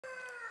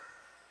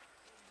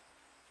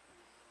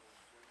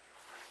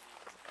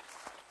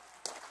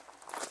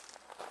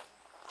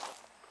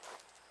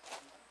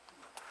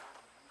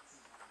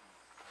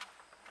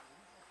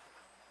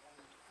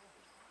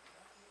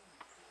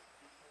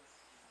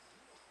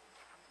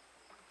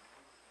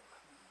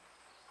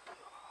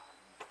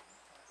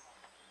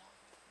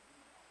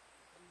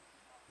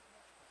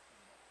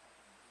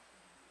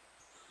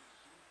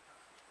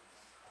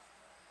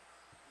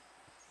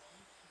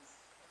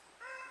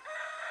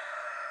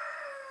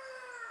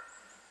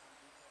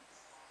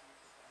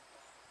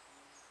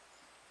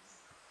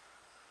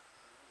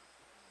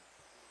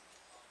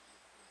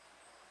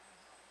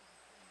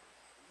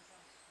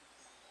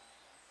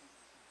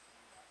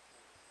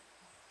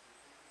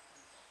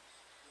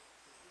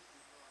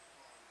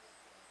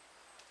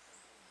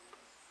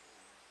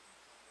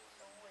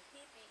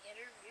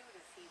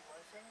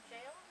in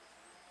jail?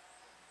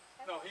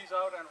 No, he's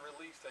out on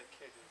release, that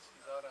kid is.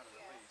 He's out on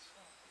release.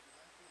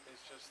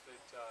 It's just that,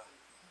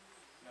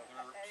 they're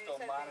still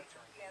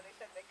monitoring him. Yeah, they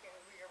said they can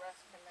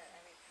re-arrest him at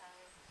any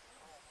time.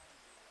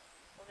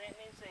 Well, that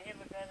means they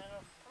haven't got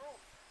enough proof.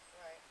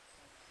 Right.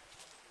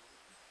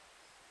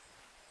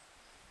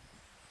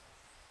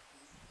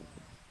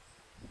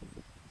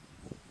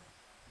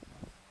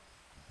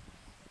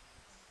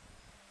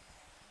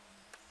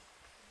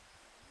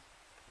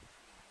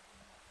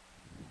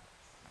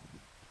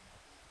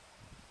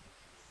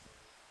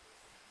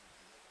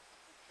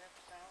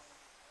 Checks out.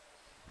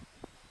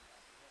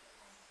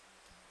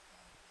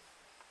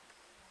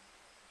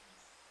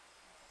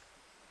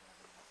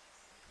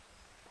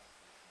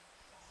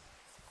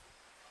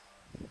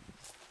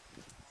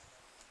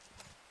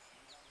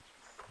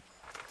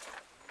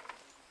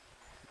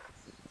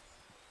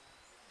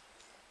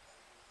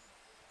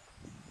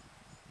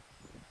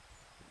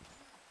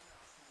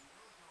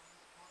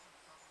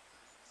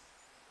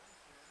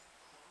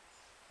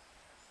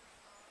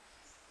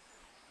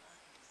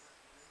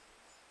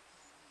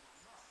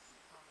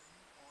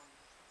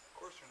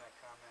 Of course they're not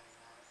commenting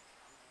on it.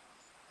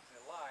 They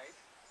lied,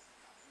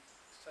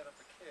 set up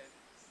a kid.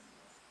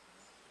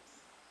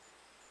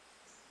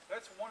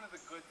 That's one of the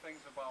good things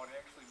about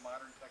actually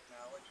modern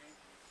technology.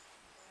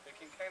 They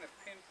can kind of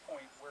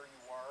pinpoint where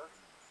you are,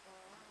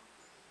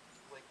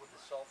 like with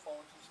the cell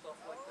phones and stuff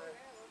like that.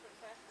 Yeah, those are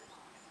trackers.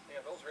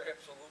 Yeah, those are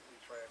absolutely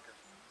trackers.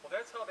 Well,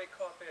 that's how they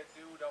caught that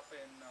dude up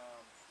in,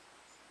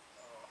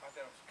 I thought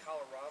it was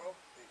Colorado,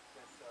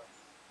 that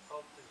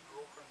helped his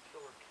girlfriend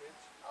kill her kids.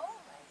 Oh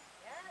my God.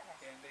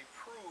 And they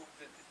proved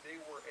that they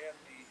were at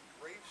the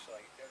grave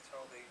site. That's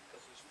how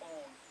because his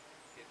phone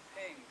get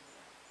pinged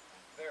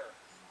there.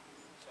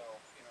 So,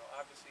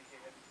 obviously he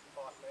hadn't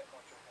thought that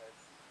much ahead.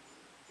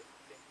 He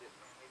think that,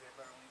 man, maybe I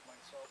better leave my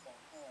cell phone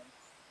home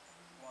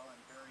while I'm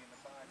burying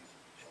the bodies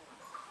of the children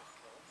that I just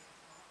killed.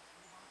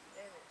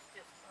 That is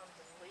just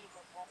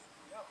unbelievable.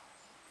 Yeah.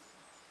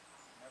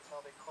 And that's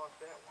how they caught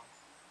that one.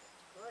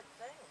 Good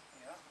thing.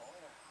 Yeah, oh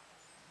yeah.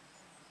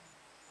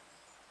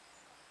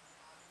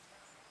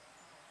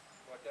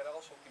 But that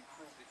also can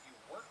prove that you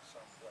worked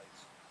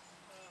someplace.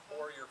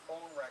 Or your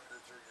phone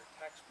records or your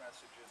text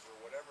messages or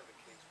whatever the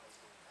case may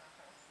be.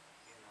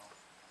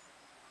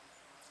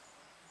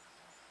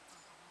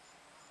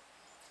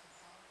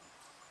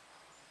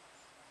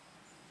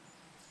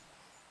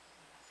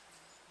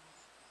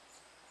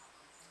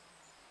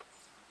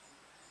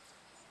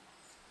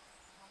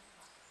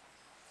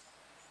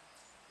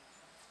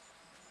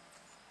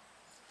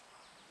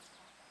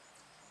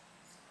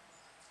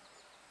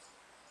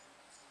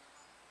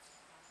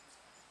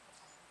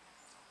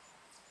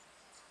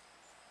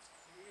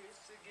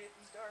 It's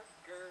getting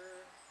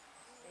darker.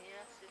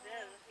 Yes, it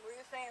is. Were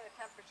you saying the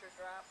temperature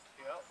dropped?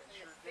 Yep, it And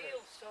sure it did.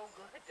 feels so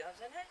good,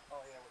 doesn't it? Oh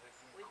yeah, with it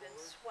being We've been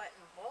cooler.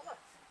 sweating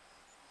bullets.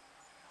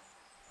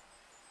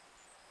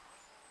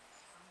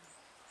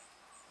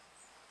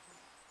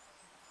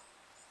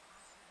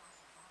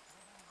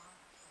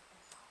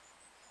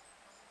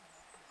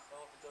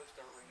 Well, if it does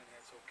start raining,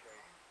 that's okay.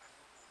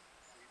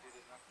 We did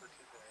enough for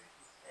today.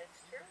 It's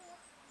true.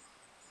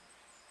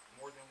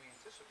 More than we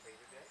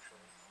anticipated,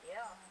 actually.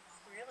 Yeah,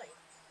 really.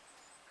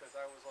 Because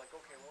I was like,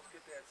 okay, well, let's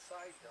get that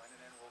side done,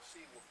 and then we'll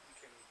see what we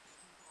can,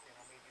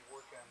 maybe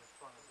work on the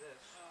front of this.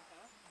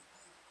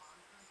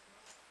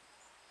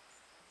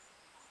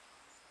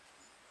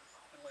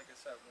 And like I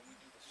said, when we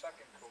do the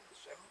second coat's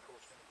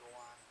going to go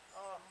on.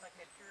 Oh, like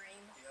a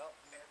dream. Yep,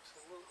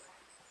 absolutely.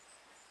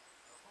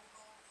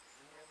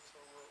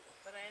 Absolutely.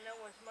 But I know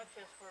as much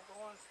as we're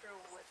going through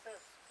with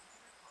this,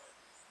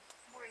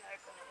 we're not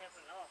going to have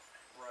enough.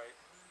 Right.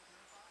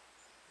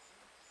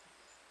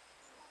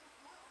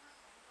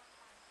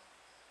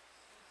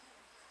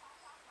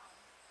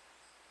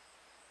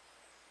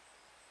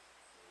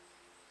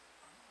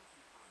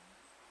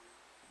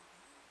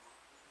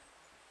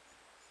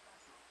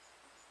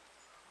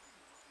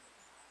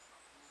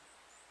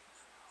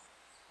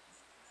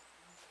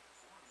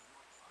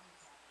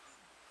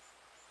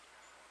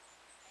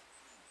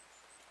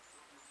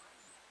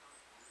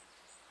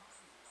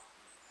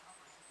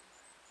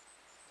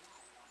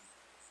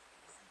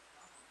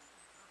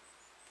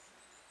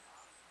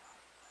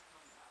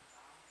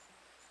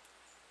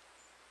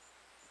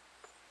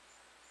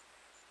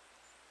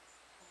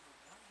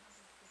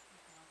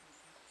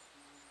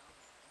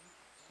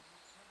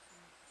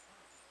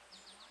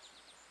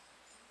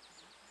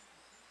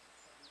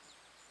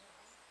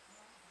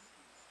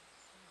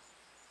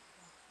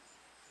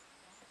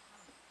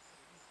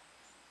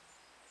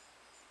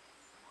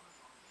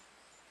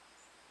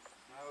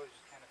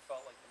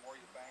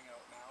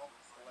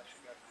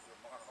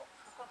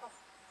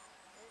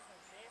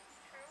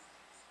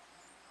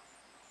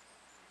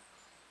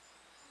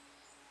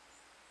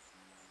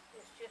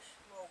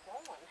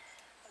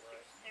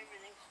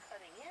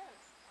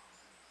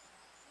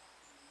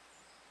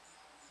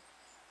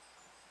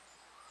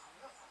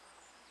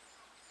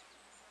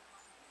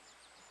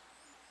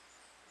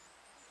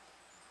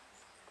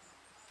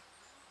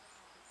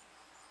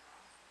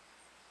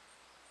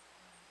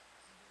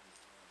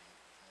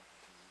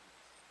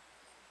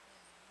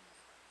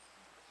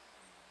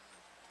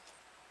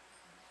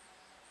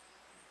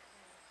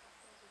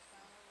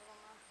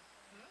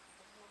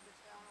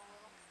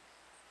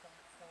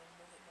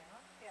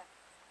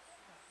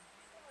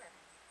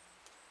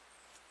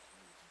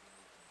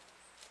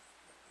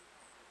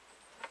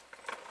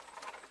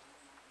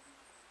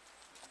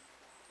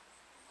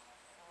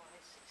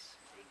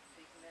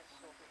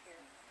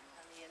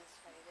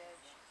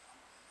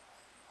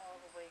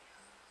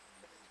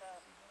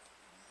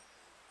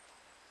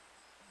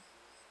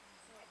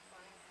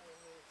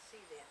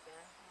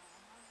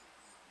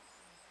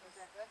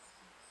 good?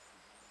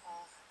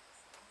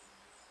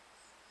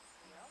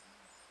 Yep.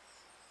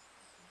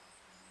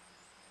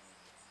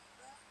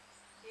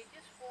 You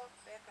just walk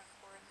back and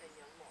forth and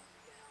you look,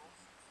 you know.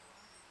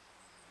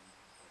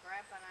 When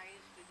Grandpa and I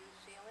used to do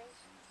ceilings,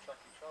 Check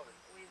each other.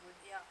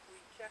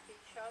 we'd check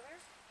each other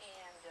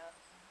and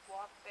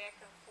walk back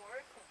and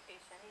forth in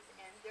case anything,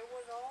 and there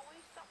was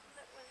always something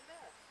that was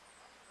missed.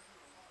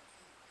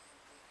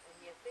 And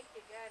you think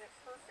you got it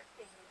perfect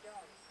and you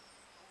don't.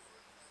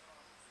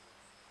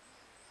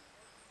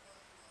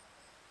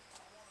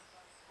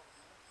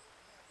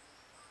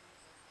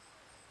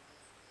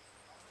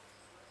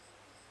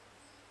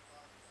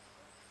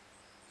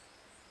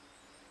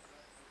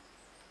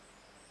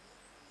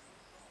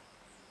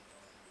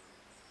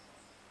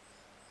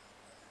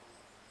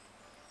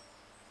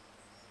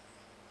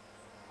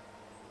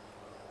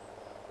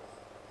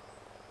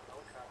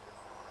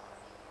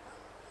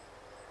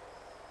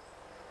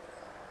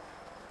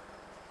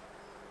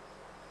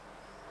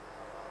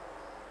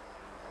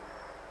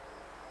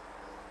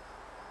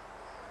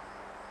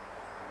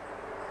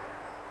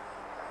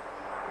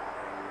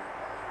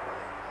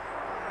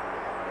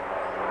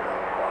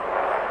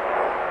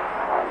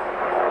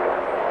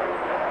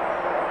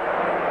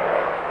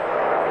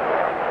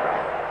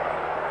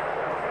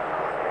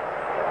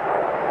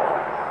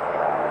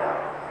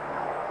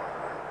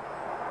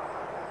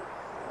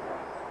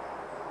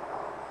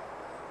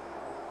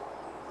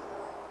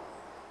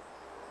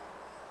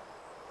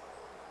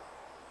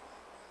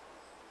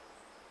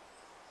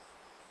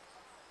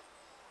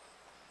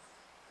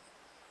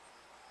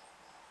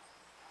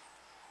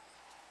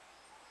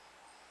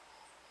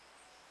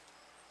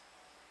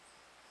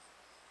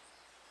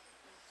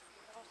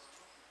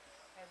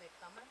 Are they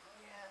coming?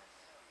 Yes.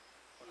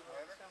 You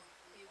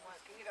want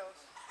Mosquitoes.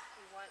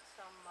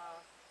 some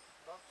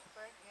bug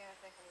spray? Yeah, I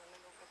think I'm gonna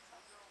go get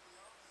some.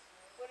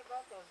 What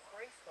about those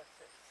bracelets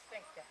that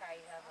stink to high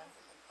heaven?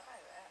 Try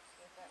that,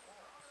 see if that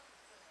works.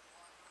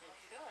 It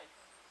should.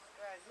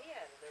 Drive me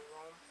out of the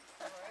room.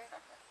 Alright.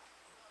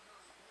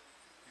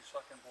 You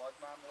sucking blood,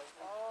 Mom,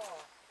 lately?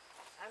 Oh,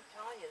 I'm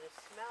telling you, the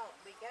smell.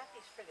 We got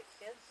these for the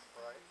kids,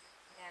 Right.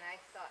 and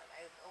I thought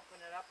I'd open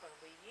it up and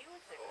we'd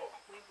use it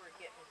because we were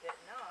getting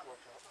bitten up.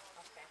 Watch out.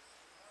 Okay.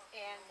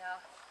 And,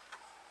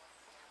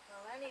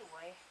 well,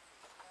 anyway,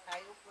 I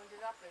opened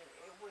it up and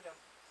it would have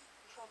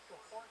choked a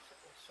horse.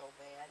 It was so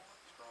bad.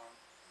 Strong.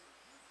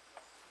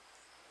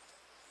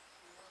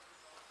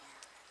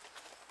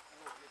 I'm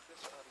going to get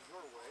this out of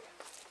your way.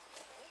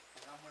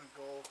 And I'm going to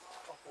go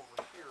up over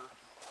here.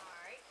 All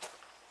right.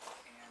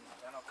 And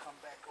then I'll come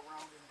back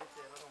around and get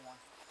that other one.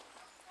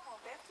 Oh,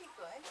 that'd be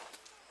good.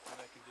 And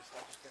I just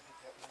gotta hit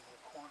that one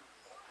little corner.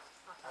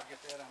 I'll get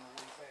that on the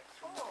way back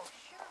through. Oh,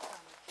 sure,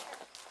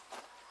 sure.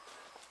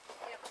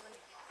 Yep, let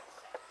me get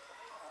this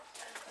out.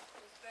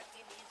 Does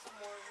Becky need some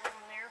more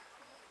room there?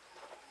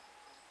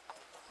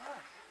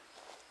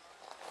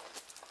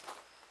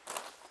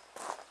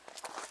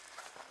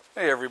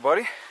 Hey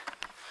everybody.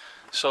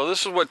 So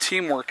this is what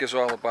teamwork is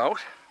all about.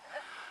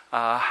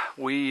 I'll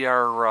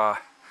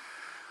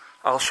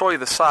show you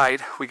the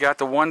side. We got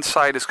the one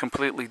side is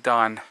completely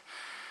done.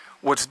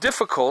 What's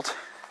difficult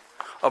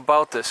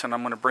about this, and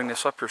I'm going to bring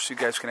this up here so you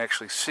guys can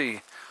actually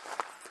see,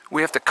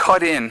 we have to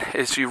cut in,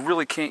 is you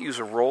really can't use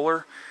a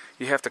roller.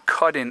 You have to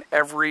cut in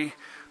every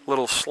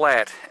little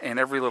slat, and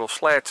every little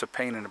slat's a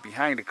pain in the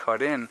behind to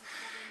cut in,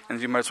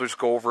 and you might as well just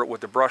go over it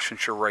with the brush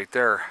and you're right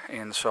there.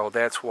 And so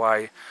that's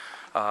why,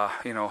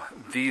 you know,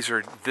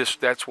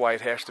 that's why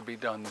it has to be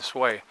done this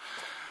way.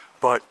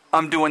 But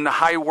I'm doing the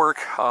high work,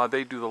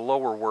 they do the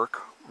lower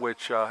work,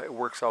 which it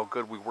works out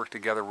good. We work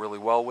together really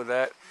well with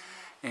that.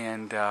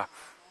 And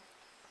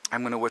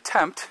I'm going to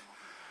attempt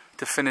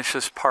to finish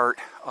this part,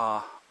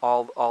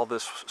 all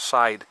this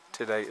side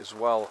today as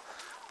well.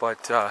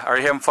 But are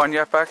you having fun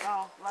yet, Beck?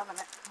 Oh, loving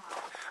it.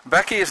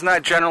 Becky is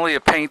not generally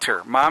a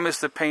painter. Mom is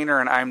the painter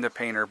and I'm the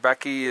painter.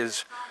 Becky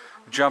is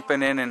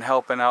jumping in and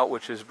helping out,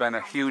 which has been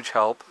a huge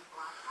help.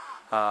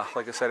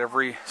 Like I said,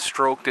 every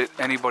stroke that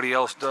anybody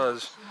else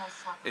does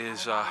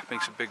is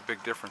makes a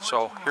big difference.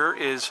 So here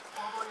is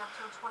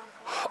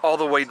all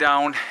the way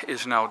down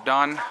is now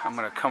done. I'm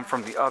going to come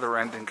from the other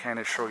end and kind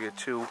of show you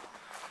too.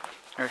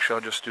 Actually,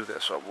 I'll just do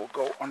this. So we'll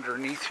go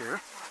underneath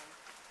here.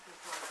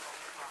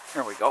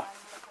 There we go.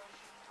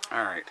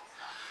 All right.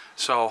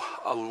 So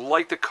I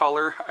like the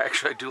color.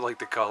 Actually, I do like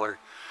the color.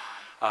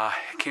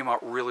 It came out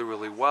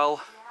really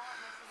well.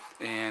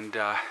 And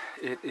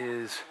it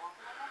is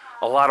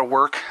a lot of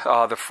work.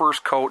 The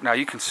first coat, now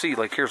you can see,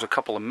 like, here's a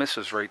couple of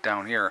misses right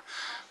down here.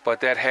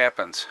 But that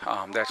happens.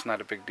 That's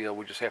not a big deal.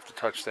 We just have to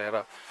touch that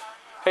up.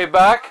 Hey,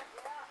 Beck,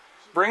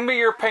 bring me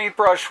your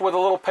paintbrush with a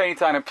little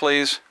paint on it,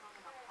 please.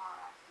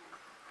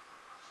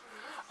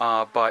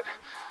 But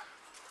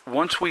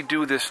once we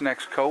do this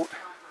next coat,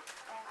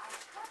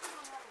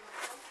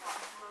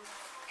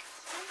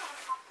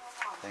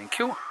 thank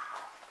you.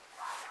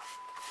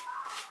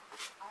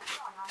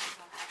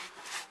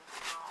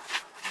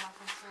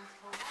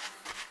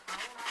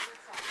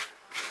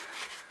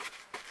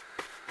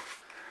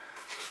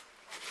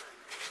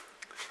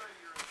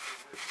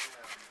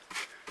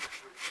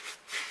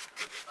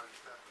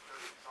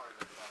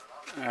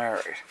 All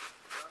right.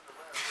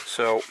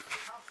 So.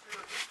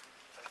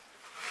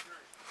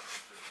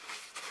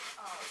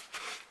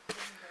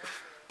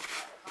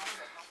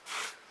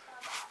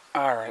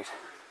 All right.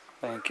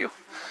 Thank you.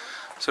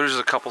 So there's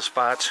a couple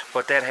spots,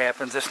 but that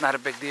happens. That's not a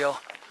big deal.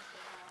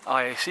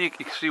 I see. You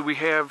can see we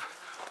have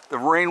the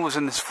rain was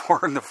in the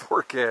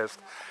forecast,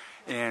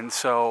 and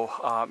so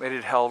it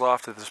had held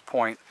off to this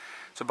point.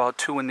 It's about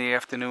 2 in the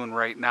afternoon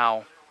right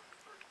now.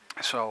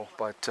 So,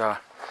 but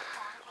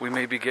we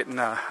may be getting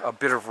a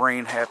bit of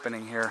rain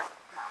happening here.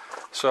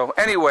 So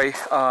anyway,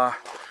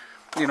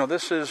 you know,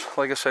 this is,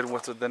 like I said,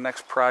 what's the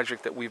next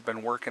project that we've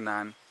been working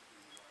on.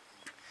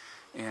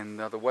 And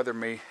the weather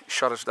may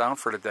shut us down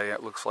for today.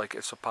 It looks like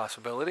it's a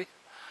possibility.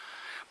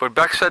 But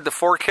Beck said the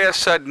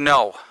forecast said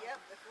no. Yep,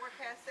 the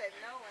forecast said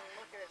no, and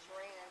look at it's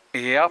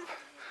raining. Yep.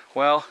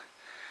 Well,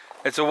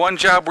 it's a one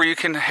job where you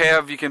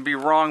can be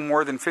wrong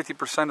more than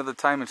 50% of the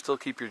time and still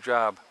keep your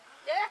job.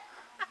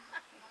 Yeah.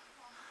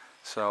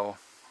 So,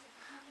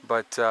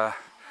 but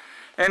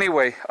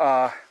anyway,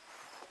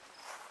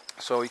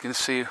 so you can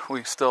see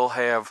we still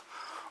have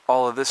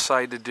all of this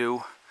side to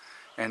do.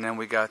 And then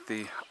we got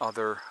the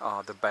other,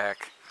 the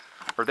back,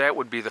 or that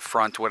would be the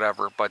front,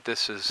 whatever. But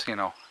this is, you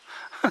know,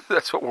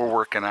 that's what we're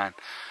working on.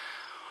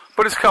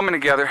 But it's coming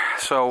together.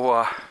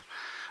 So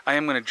I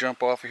am going to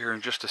jump off of here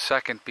in just a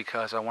second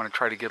because I want to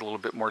try to get a little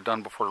bit more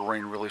done before the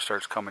rain really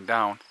starts coming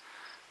down.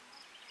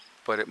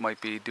 But it might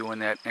be doing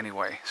that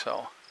anyway.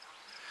 So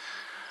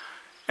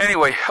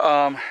anyway,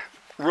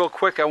 real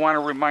quick, I want to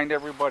remind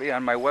everybody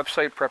on my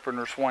website,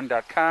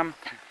 preppernurse1.com.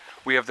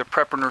 We have the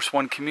Prepper Nurse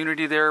One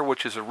community there,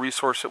 which is a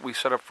resource that we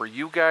set up for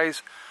you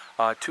guys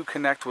to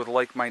connect with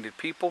like-minded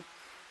people.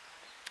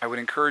 I would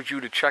encourage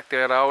you to check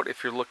that out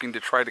if you're looking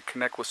to try to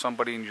connect with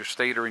somebody in your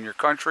state or in your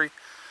country.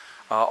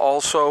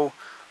 Also,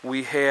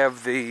 we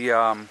have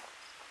the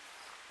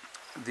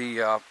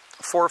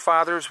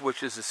Forefathers,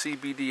 which is a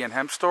CBD and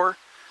hemp store.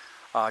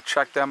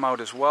 Check them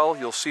out as well.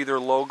 You'll see their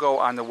logo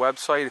on the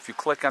website. If you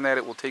click on that,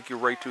 it will take you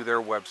right to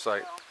their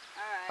website. All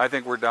right. I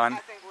think we're done. I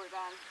think we're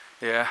done.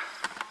 Yeah.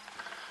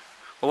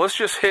 Well, let's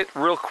just hit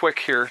real quick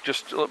here.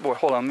 Just hold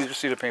on, let me just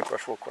see the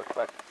paintbrush real quick.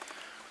 But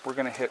we're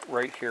gonna hit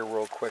right here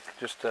real quick.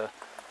 Just to,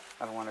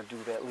 I don't want to do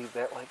that. Leave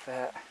that like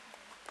that.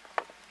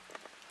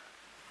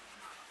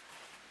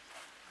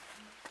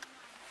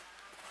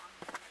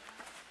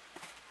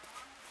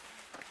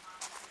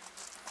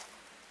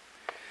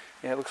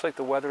 Yeah, it looks like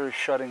the weather is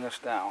shutting us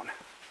down.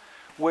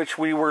 Which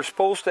we were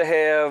supposed to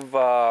have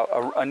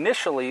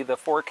initially. The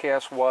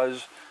forecast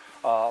was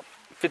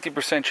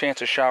 50%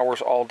 chance of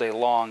showers all day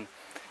long.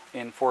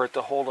 And for it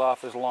to hold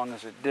off as long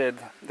as it did,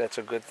 that's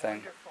a good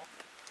thing. Wonderful.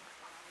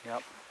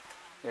 Yep.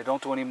 Yeah,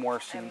 don't do any more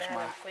And seams, then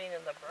Ma. I'm cleaning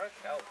the brush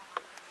out.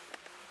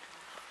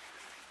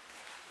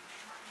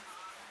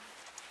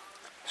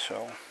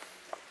 So.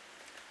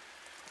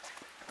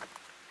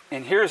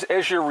 And here's,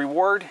 as your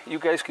reward, you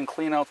guys can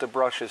clean out the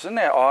brushes. Isn't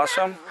that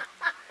awesome?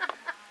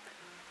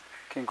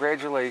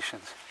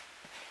 Congratulations.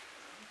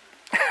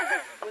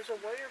 Was a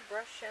wire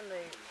brush in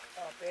the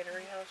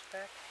battery house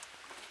back?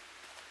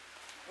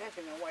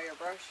 Nothing, a wire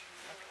brush.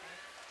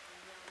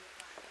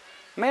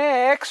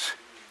 Max!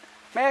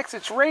 Max,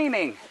 it's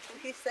raining. That's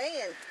what he's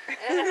saying.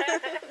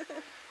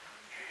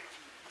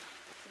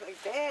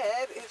 Like,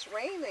 Dad, it's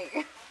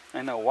raining.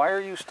 I know. Why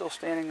are you still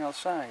standing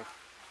outside?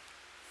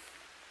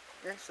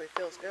 It actually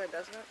feels good,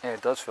 doesn't it? Yeah,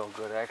 it does feel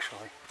good,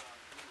 actually.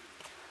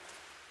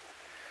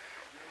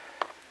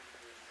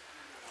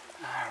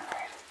 All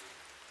right.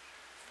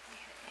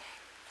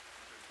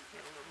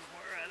 Get a little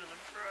more out of the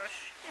brush.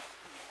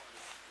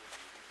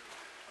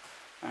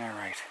 All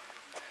right.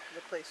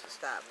 Good place to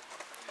stop.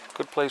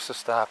 Good place to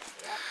stop.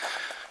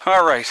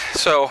 All right.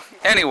 So,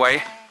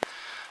 anyway,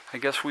 I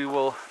guess we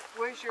will,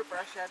 Where's your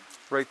brush, Ed?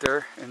 right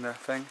there in the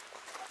thing.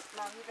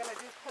 Mom, you're going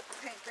to put the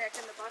paint back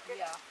in the bucket?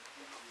 Yeah.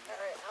 All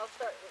right, I'll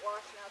start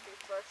washing out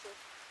these brushes.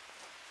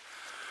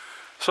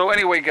 So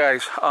anyway,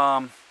 guys,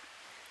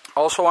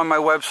 also on my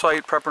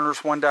website,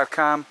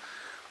 preppernurse1.com,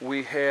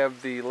 we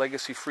have the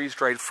Legacy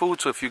freeze-dried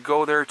food. So if you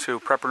go there to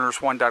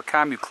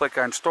preppernurse1.com, you click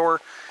on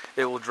store,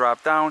 it will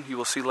drop down. You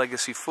will see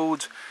Legacy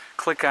Foods.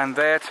 Click on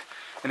that,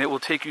 and it will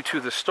take you to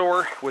the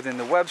store within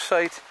the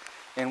website.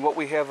 And what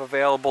we have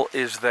available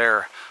is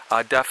there.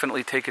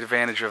 Definitely take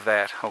advantage of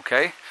that,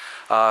 okay?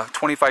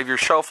 25-year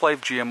shelf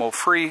life,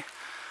 GMO-free.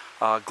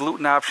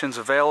 Gluten options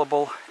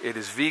available. It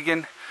is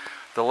vegan.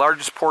 The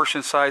largest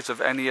portion size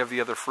of any of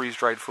the other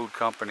freeze-dried food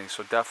companies.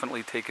 So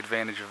definitely take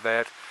advantage of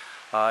that.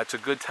 It's a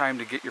good time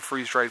to get your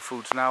freeze-dried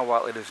foods now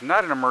while it is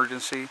not an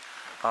emergency,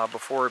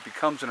 before it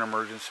becomes an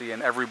emergency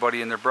and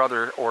everybody and their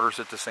brother orders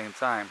at the same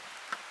time.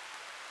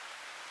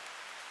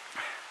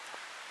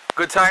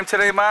 Good time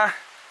today, Ma?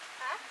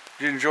 Huh?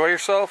 Did you enjoy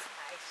yourself?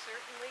 I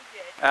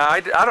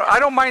certainly did. I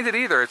don't mind it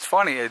either. It's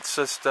funny. It's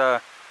just,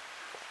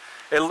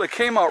 it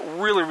came out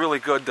really, really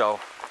good though,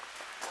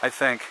 I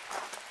think.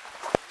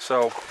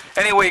 So,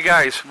 anyway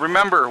guys,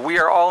 remember, we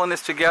are all in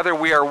this together.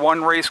 We are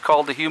one race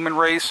called the human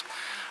race.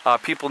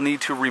 People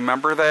need to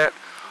remember that.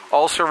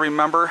 Also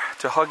remember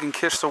to hug and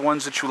kiss the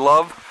ones that you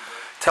love.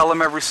 Tell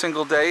them every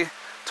single day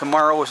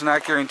Tomorrow is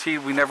not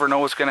guaranteed. We never know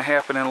what's going to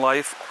happen in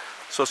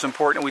life. So it's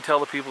important that we tell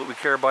the people that we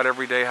care about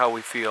every day how we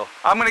feel.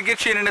 I'm going to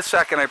get you in a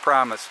second, I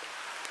promise.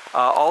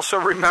 Also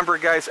remember,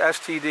 guys,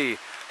 STD,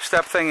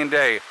 step, thing, and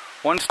day.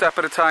 One step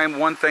at a time,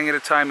 one thing at a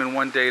time, and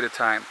one day at a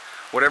time.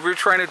 Whatever you're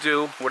trying to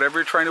do, whatever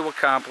you're trying to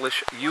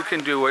accomplish, you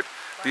can do it.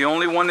 The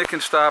only one that can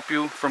stop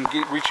you from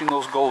reaching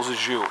those goals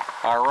is you.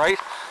 All right?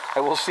 I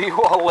will see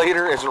you all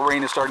later as the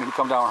rain is starting to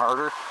come down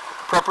harder.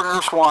 Prepper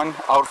Nurse 1,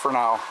 out for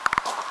now.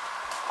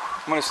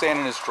 I'm going to stand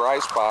in this dry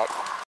spot.